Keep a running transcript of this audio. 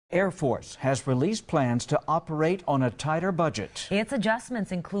Air Force has released plans to operate on a tighter budget. Its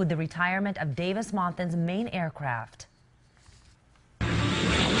adjustments include the retirement of Davis-Monthan's main aircraft.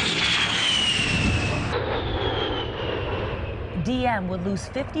 DM would lose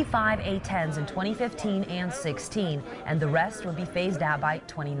 55 A-10s in 2015 and 16, and the rest would be phased out by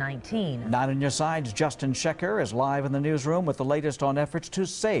 2019. 9 on your side's Justin Schecker is live in the newsroom with the latest on efforts to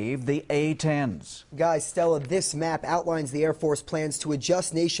save the A-10s. Guys, Stella, this map outlines the Air Force plans to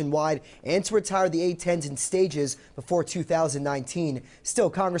adjust nationwide and to retire the A-10s in stages before 2019. Still,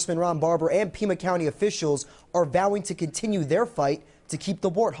 Congressman Ron Barber and Pima County officials are vowing to continue their fight to keep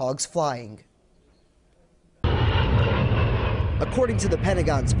the Warthogs flying. According to the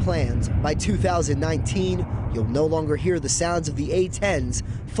Pentagon's plans, by 2019, you'll no longer hear the sounds of the A-10s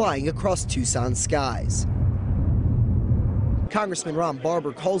flying across Tucson skies. Congressman Ron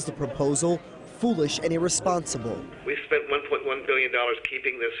Barber calls the proposal foolish and irresponsible. We spent $1.1 billion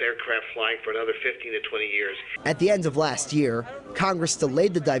keeping this aircraft flying for another 15 to 20 years. At the end of last year, Congress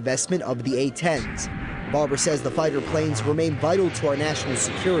delayed the divestment of the A-10s. Barber says the fighter planes remain vital to our national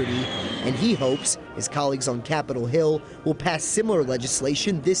security, and he hopes his colleagues on Capitol Hill will pass similar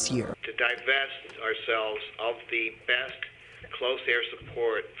legislation this year. To divest ourselves of the best close air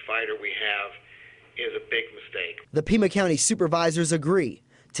support fighter we have is a big mistake. The Pima County supervisors agree.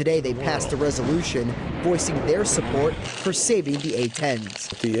 Today they passed a resolution voicing their support for saving the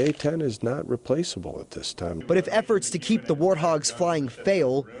A-10s. The A-10 is not replaceable at this time. But if efforts to keep the Warthogs flying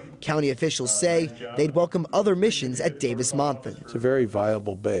fail, county officials say they'd welcome other missions at Davis-Monthan. It's a very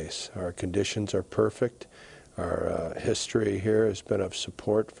viable base. Our conditions are perfect. Our history here has been of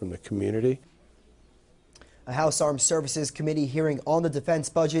support from the community. A House Armed Services Committee hearing on the defense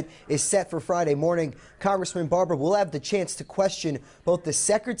budget is set for Friday morning. Congressman Barber will have the chance to question both the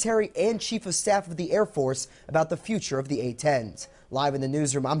Secretary and Chief of Staff of the Air Force about the future of the A-10s. Live in the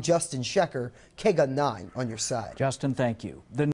newsroom, I'm Justin Schecker, KGUN-9 on your side. Justin, thank you.